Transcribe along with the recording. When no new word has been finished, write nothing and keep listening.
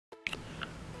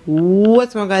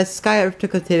What's going on, guys? Sky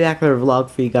took a spectacular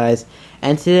vlog for you guys,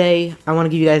 and today I want to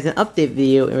give you guys an update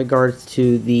video in regards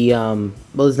to the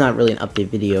well, it's not really an update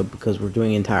video because we're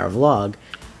doing an entire vlog,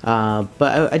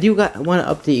 but I do want to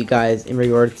update you guys in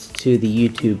regards to the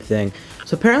YouTube thing.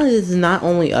 So apparently this is not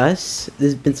only us.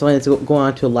 This has been something that's going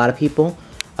on to a lot of people.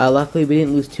 Luckily we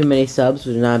didn't lose too many subs,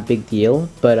 which is not a big deal,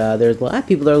 but there's a lot of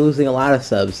people that are losing a lot of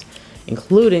subs,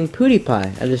 including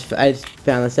PewDiePie. I just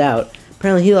found this out.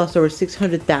 Apparently he lost over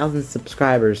 600,000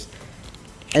 subscribers.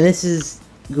 And this is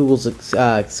Google's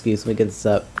excuse. Let me get this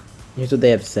up. Here's what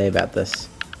they have to say about this.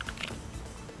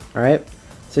 Alright?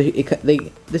 So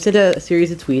they sent a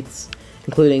series of tweets,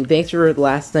 including, "Thanks for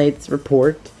last night's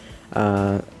report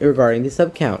regarding the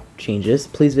sub count changes.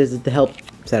 Please visit the help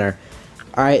center."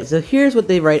 Alright, so here's what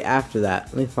they write after that.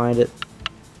 Let me find it.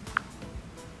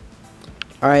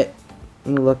 Alright,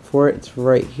 let me look for it. It's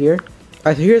right here.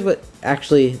 Alright, so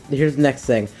here's the next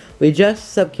thing. We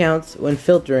adjust sub counts when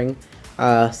filtering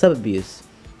sub abuse,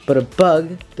 but a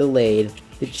bug delayed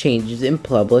the changes in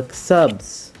public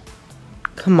subs.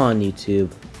 Come on, YouTube.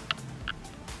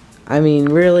 I mean,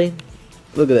 really?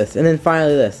 Look at this. And then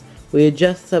finally this. We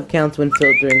adjust sub counts when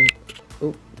filtering...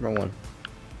 Oh, wrong one.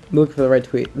 Look for the right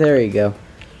tweet. There you go.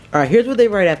 Alright, here's what they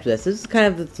write after this. This is kind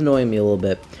of that's annoying me a little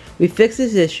bit. We fixed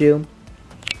this issue.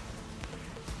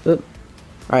 Oop.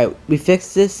 Alright, we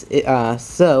fixed this,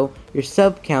 so your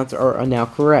sub counts are now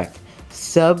correct.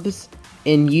 Subs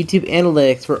in YouTube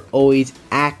Analytics were always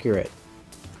accurate.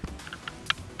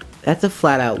 That's a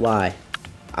flat-out lie.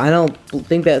 I don't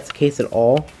think that's the case at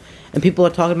all. And people are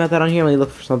talking about that on here. Let me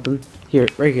look for something. Here,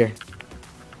 right here.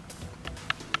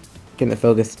 Getting the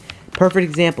focus. Perfect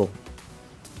example.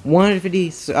 150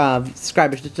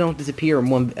 subscribers just don't disappear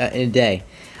in a day.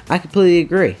 I completely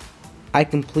agree.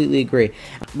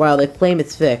 While they claim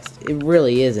it's fixed, it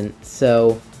really isn't.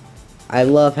 So, I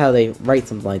love how they write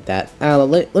something like that.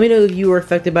 Let me know if you were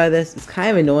affected by this. It's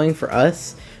kind of annoying for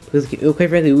us, because quite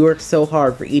frankly, we work so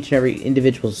hard for each and every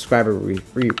individual subscriber we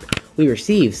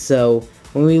receive. So,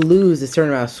 when we lose a certain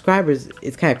amount of subscribers,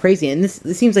 it's kind of crazy. And this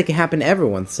seems like it happened to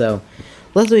everyone. So,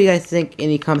 let us know what you guys think in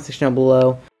the comment section down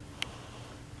below.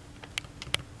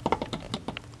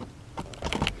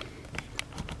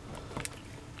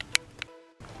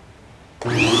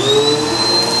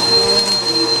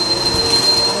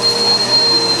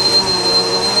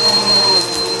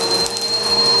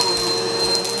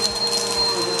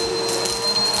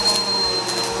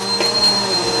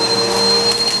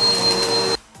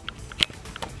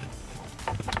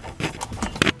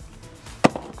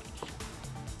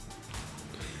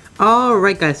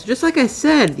 Alright guys, so just like I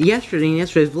said in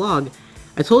yesterday's vlog,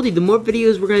 I told you the more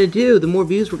videos we're going to do, the more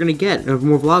views we're going to get, or the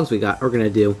more vlogs we're going to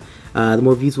do, the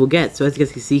more views we'll get. So as you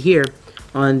guys can see here,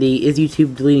 on the Is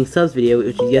YouTube Deleting Subs video,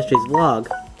 which is yesterday's vlog,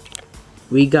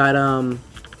 we got, oh,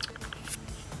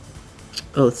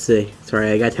 let's see,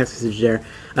 sorry, I got a text message there,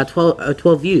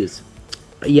 12 views.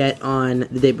 Yet on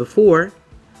the day before,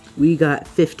 we got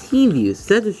 15 views.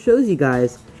 So that just shows you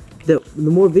guys that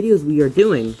the more videos we are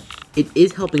doing, it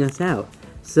is helping us out.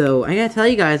 So I gotta tell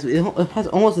you guys, it has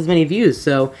almost as many views.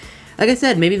 So like I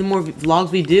said, maybe the more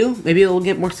vlogs we do, maybe it'll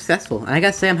get more successful. And I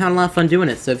gotta say, I'm having a lot of fun doing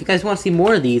it. So if you guys want to see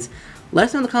more of these, let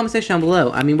us know in the comment section down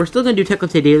below. I mean, we're still gonna do Tech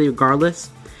Life Today Daily regardless,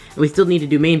 and we still need to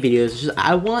do main videos. It's just,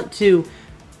 I want to,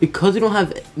 because we don't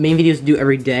have main videos to do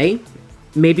every day,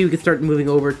 maybe we could start moving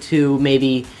over to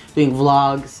maybe doing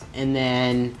vlogs, and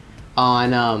then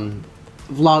on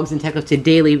vlogs and Tech Life Today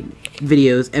Daily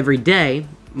videos every day,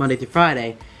 Monday through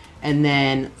Friday, and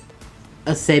then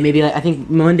let's say maybe I think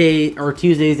Monday or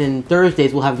Tuesdays and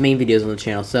Thursdays we'll have main videos on the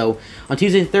channel. So on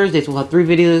Tuesdays and Thursdays we'll have 3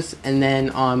 videos, and then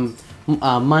on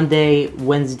Monday,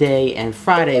 Wednesday, and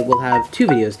Friday we'll have 2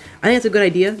 videos. I think that's a good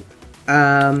idea.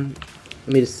 Let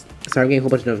me just, sorry, I'm getting a whole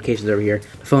bunch of notifications over here.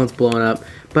 The phone's blowing up.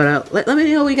 But let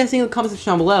me know what you guys think in the comment section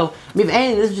down below. I mean, if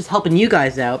anything, this is just helping you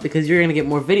guys out because you're gonna get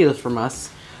more videos from us.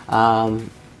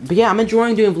 But yeah, I'm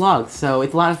enjoying doing vlogs, so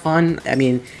it's a lot of fun. I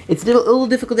mean, it's a little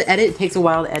difficult to edit. It takes a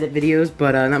while to edit videos,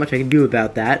 but not much I can do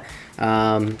about that.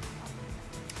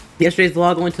 Yesterday's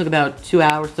vlog only took about 2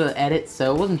 hours to edit,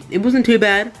 so it wasn't too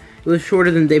bad. It was shorter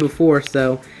than the day before,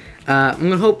 so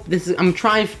I'm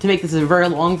trying to make this a very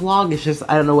long vlog. It's just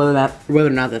I don't know whether or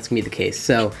not that's gonna be the case.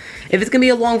 So if it's gonna be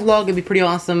a long vlog, it'd be pretty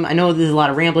awesome. I know there's a lot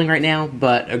of rambling right now,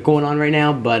 going on right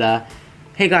now, but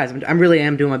hey guys, I really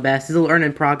am doing my best. This is a learn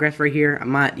in progress right here.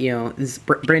 I'm not, this is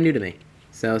brand new to me.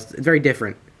 So it's very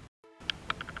different.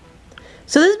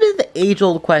 So this has been the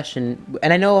age-old question,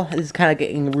 and I know this is kind of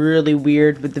getting really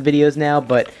weird with the videos now,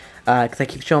 but, because I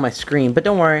keep showing my screen. But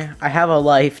don't worry, I have a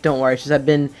life, don't worry. It's just I've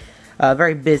been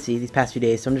very busy these past few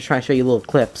days, so I'm just trying to show you little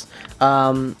clips.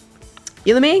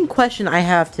 Yeah, the main question I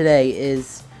have today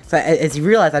is, so as you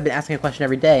realize, I've been asking a question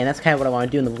every day, and that's kind of what I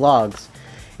want to do in the vlogs,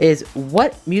 is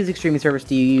what music streaming service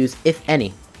do you use, if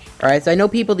any? Alright, so I know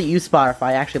people that use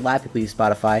Spotify. Actually, a lot of people use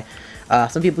Spotify.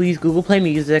 Some people use Google Play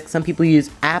Music, some people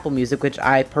use Apple Music, which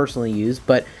I personally use,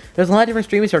 but there's a lot of different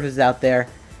streaming services out there.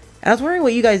 And I was wondering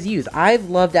what you guys use.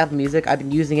 I've loved Apple Music. I've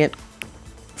been using it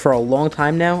for a long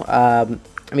time now. I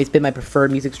mean, it's been my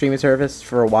preferred music streaming service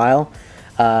for a while.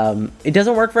 It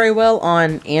doesn't work very well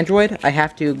on Android. I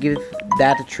have to give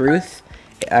that the truth.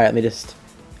 Let me just...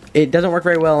 It doesn't work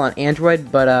very well on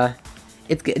Android, but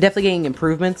it's definitely getting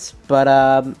improvements. But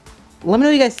let me know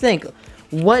what you guys think.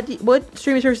 What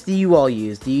streaming service do you all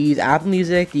use? Do you use Apple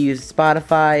Music? Do you use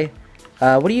Spotify?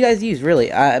 What do you guys use,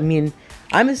 really? I mean,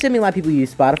 I'm assuming a lot of people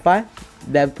use Spotify.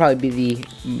 That would probably be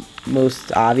the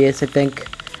most obvious, I think,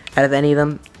 out of any of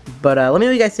them. But let me know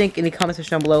what you guys think in the comment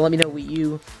section down below. Let me know what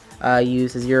you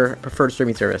use as your preferred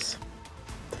streaming service.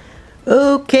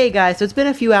 Okay, guys, so it's been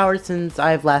a few hours since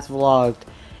I've last vlogged,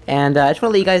 and I just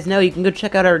want to let you guys know you can go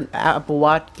check out our Apple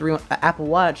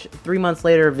Watch 3 months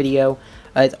later video.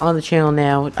 It's on the channel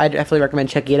now. I definitely recommend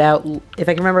checking it out. If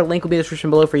I can remember, link will be in the description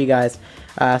below for you guys.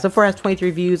 So far it has 23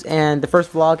 views, and the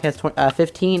first vlog has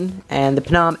 15, and the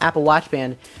Panam Apple Watch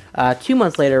Band 2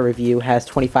 months later review has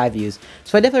 25 views.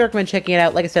 So I definitely recommend checking it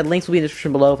out. Like I said, links will be in the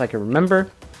description below if I can remember.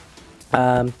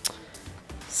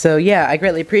 So yeah, I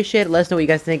greatly appreciate it. Let us know what you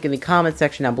guys think in the comment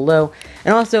section down below.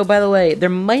 And also, by the way, there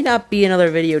might not be another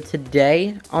video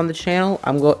today on the channel.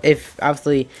 If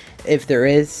there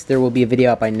is, there will be a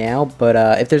video out by now. But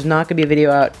if there's not gonna be a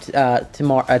video out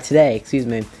today, excuse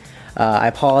me, I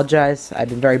apologize. I've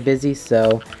been very busy,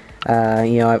 so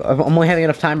you know, I'm only having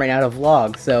enough time right now to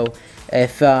vlog. So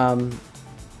if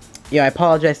you know, I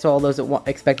apologize to all those that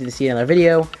expected to see another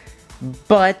video.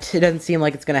 But it doesn't seem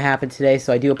like it's going to happen today,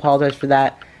 so I do apologize for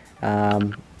that.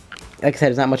 Like I said,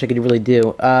 there's not much I could really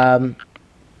do.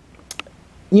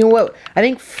 You know what? I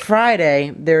think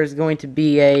Friday there's going to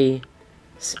be a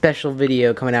special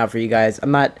video coming out for you guys.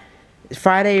 I'm not...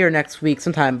 Friday or next week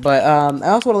sometime, but I also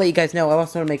want to let you guys know, I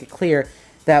also want to make it clear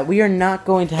that we are not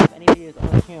going to have any videos on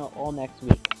the channel all next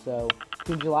week. So,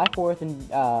 between July 4th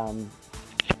and,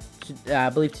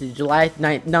 I believe to July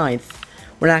 9th,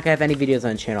 we're not going to have any videos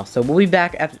on the channel. So we'll be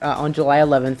back on July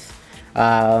 11th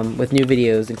with new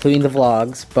videos, including the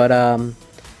vlogs. But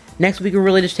next week we're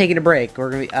really just taking a break. We're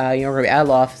going to be, you know, we're going to be out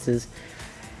of offices.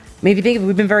 Maybe you think of it,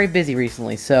 we've been very busy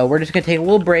recently, so we're just going to take a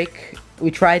little break. We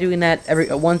try doing that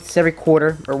once every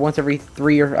quarter, or once every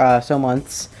 3 or so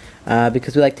months,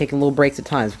 because we like taking little breaks at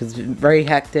times, because it's very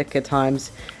hectic at times,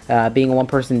 being a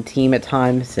one-person team at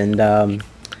times, and you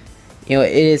know,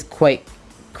 it is quite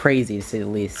crazy to say the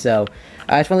least. So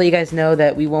I just want to let you guys know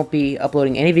that we won't be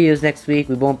uploading any videos next week.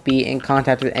 We won't be in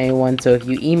contact with anyone. So if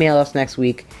you email us next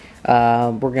we're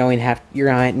you're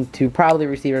going to probably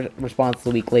receive a response a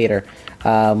week later.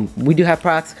 We do have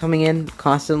products coming in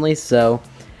constantly, so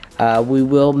we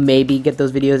will maybe get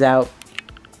those videos out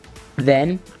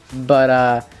then.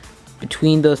 But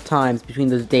between those times, between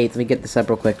those dates, let me get this up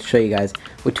real quick to show you guys.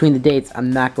 Between the dates,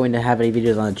 I'm not going to have any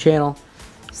videos on the channel.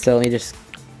 So let me just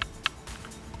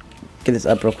get this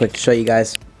up real quick to show you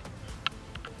guys.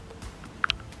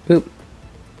 Boop.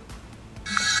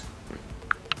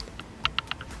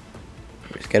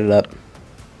 Just get it up.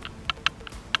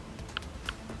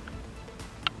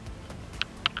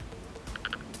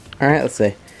 Alright, let's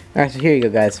see. Alright, so here you go,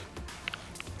 guys.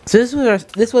 So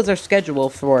this was our schedule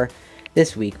for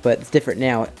this week, but it's different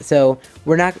now. So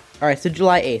we're not... Alright, so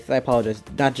July 8th, I apologize,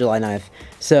 not July 9th.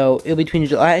 So it'll be between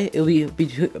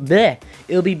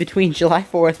it'll be between July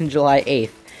 4th and July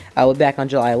 8th. We'll be back on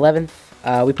July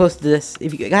 11th. We posted this.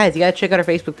 If you guys, you gotta check out our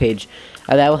Facebook page.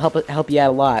 That will help you out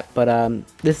a lot. But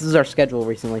this is our schedule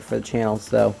recently for the channel,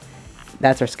 so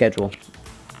that's our schedule.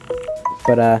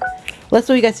 But let's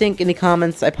know what you guys think in the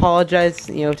comments. I apologize,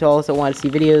 you know, to all those that want to see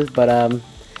videos, but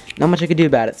not much I could do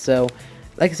about it. So,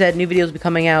 like I said, new videos will be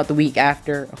coming out the week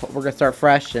after. We're gonna start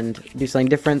fresh and do something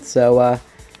different. So,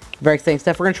 very exciting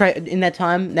stuff. We're gonna try in that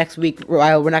time next week.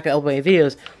 While we're not gonna upload any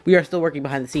videos, we are still working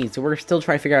behind the scenes. So we're still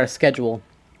trying to figure out a schedule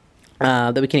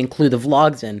that we can include the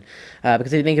vlogs in.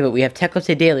 Because if you think of it, we have Tech Life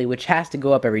Today Daily, which has to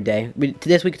go up every day.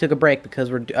 This week took a break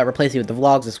because we're replacing it with the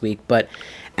vlogs this week. But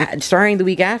starting the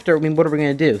week after, I mean, what are we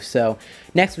gonna do? So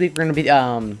next week we're gonna be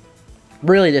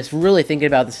really thinking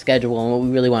about the schedule and what we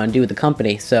really want to do with the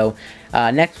company. So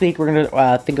next week we're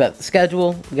gonna think about the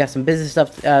schedule. We got some business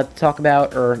stuff to talk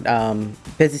about, or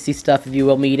businessy stuff, if you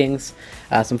will, meetings,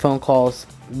 some phone calls.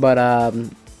 But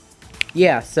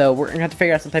yeah, so we're gonna have to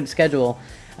figure out some type of schedule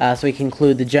so we can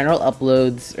include the general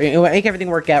uploads, make everything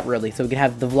work out really. So we can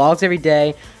have the vlogs every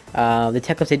day, the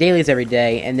Tech Update Dailies every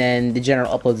day, and then the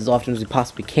general uploads as often as we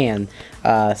possibly can.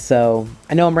 So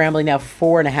I know I'm rambling now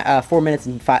for 4 minutes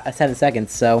and 7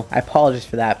 seconds, so I apologize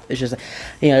for that. It's just,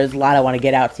 there's a lot I want to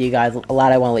get out to you guys, a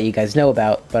lot I want to let you guys know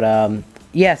about, but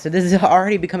yeah, so this is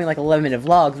already becoming like 11-minute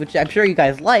vlogs, which I'm sure you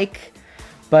guys like,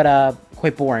 but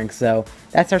quite boring. So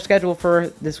that's our schedule for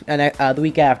this the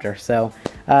week after. So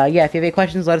yeah, if you have any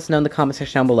questions, let us know in the comment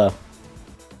section down below.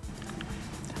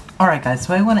 Alright guys,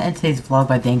 so I want to end today's vlog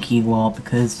by thanking you all,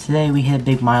 because today we hit a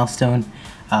big milestone.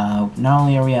 Not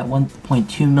only are we at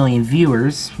 1.2 million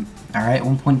viewers, alright,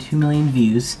 1.2 million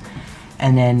views,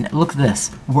 and then look at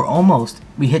this,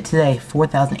 we hit today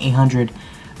 4,800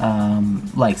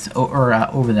 likes, or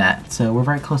over that, so we're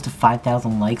very close to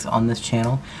 5,000 likes on this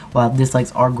channel. While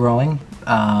dislikes are growing,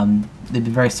 they've been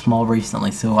very small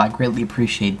recently, so I greatly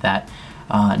appreciate that.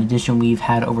 In addition, we've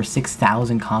had over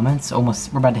 6,000 comments.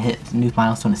 We're about to hit a new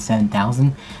milestone of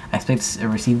 7,000. I expect to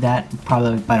receive that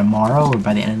probably by tomorrow or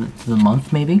by the end of the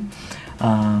month, maybe.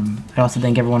 I also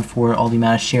thank everyone for all the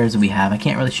amount of shares that we have. I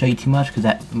can't really show you too much because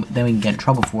then we can get in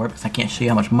trouble for it, because I can't show you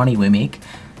how much money we make.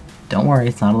 Don't worry,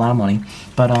 it's not a lot of money.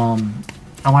 But I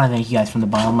want to thank you guys from the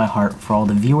bottom of my heart for all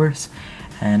the viewers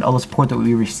and all the support that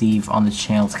we receive on this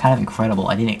channel. It's kind of incredible.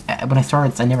 When I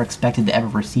started, I never expected to ever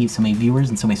receive so many viewers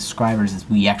and so many subscribers as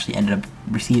we actually ended up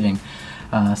receiving.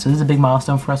 So this is a big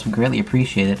milestone for us. We greatly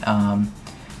appreciate it. I'm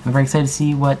very excited to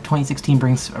see what 2016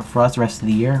 brings for us the rest of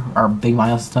the year. Our big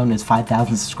milestone is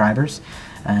 5,000 subscribers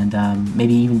and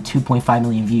maybe even 2.5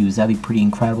 million views. That'd be pretty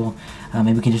incredible.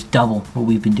 Maybe we can just double what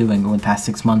we've been doing over the past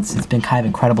 6 months. It's been kind of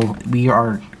incredible. We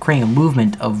are creating a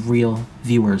movement of real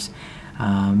viewers.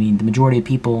 I mean, the majority of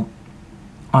people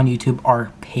on YouTube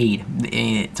are paid.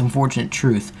 It's unfortunate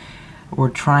truth. We're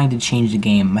trying to change the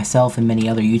game. Myself and many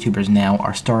other YouTubers now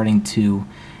are starting to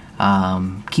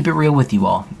keep it real with you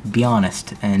all, be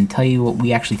honest, and tell you what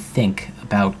we actually think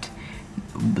about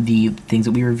the things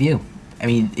that we review. I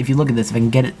mean, if you look at this, if I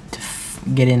can get it to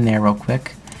get in there real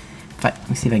quick. Let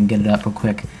me see if I can get it up real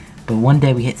quick. But one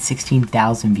day we hit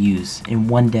 16,000 views in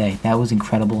one day. That was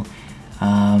incredible.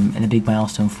 And a big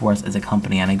milestone for us as a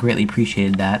company, and I greatly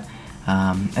appreciated that.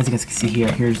 As you guys can see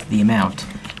here, here's the amount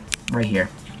right here.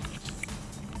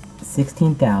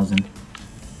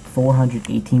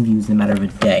 16,418 views in a matter of a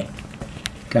day.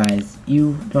 Guys,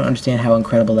 you don't understand how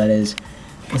incredible that is.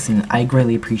 Listen, I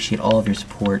greatly appreciate all of your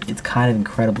support. It's kind of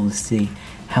incredible to see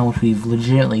how much we've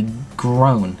legitimately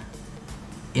grown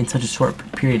in such a short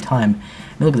period of time.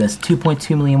 I mean, look at this,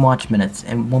 2.2 million watch minutes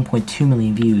and 1.2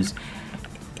 million views.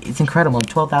 It's incredible, and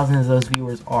 12,000 of those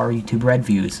viewers are YouTube Red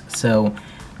views. So,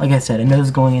 like I said, I know this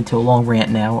is going into a long rant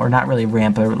now, or not really a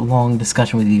rant, but a long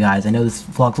discussion with you guys. I know this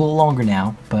vlog's a little longer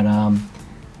now, but I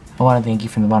want to thank you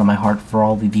from the bottom of my heart for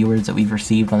all the viewers that we've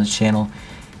received on this channel.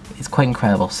 It's quite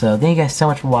incredible. So thank you guys so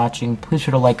much for watching. Please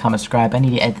sure to like, comment, subscribe. I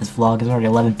need to edit this vlog. It's already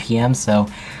 11 p.m., so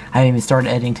I haven't even started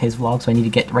editing today's vlog, so I need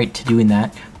to get right to doing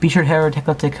that. Be sure to head over to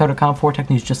techlifetodayco.com for tech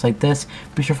news just like this.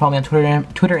 Be sure to follow me on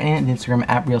Twitter and Instagram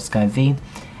at RealSkyV.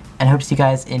 And I hope to see you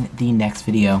guys in the next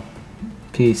video.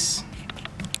 Peace.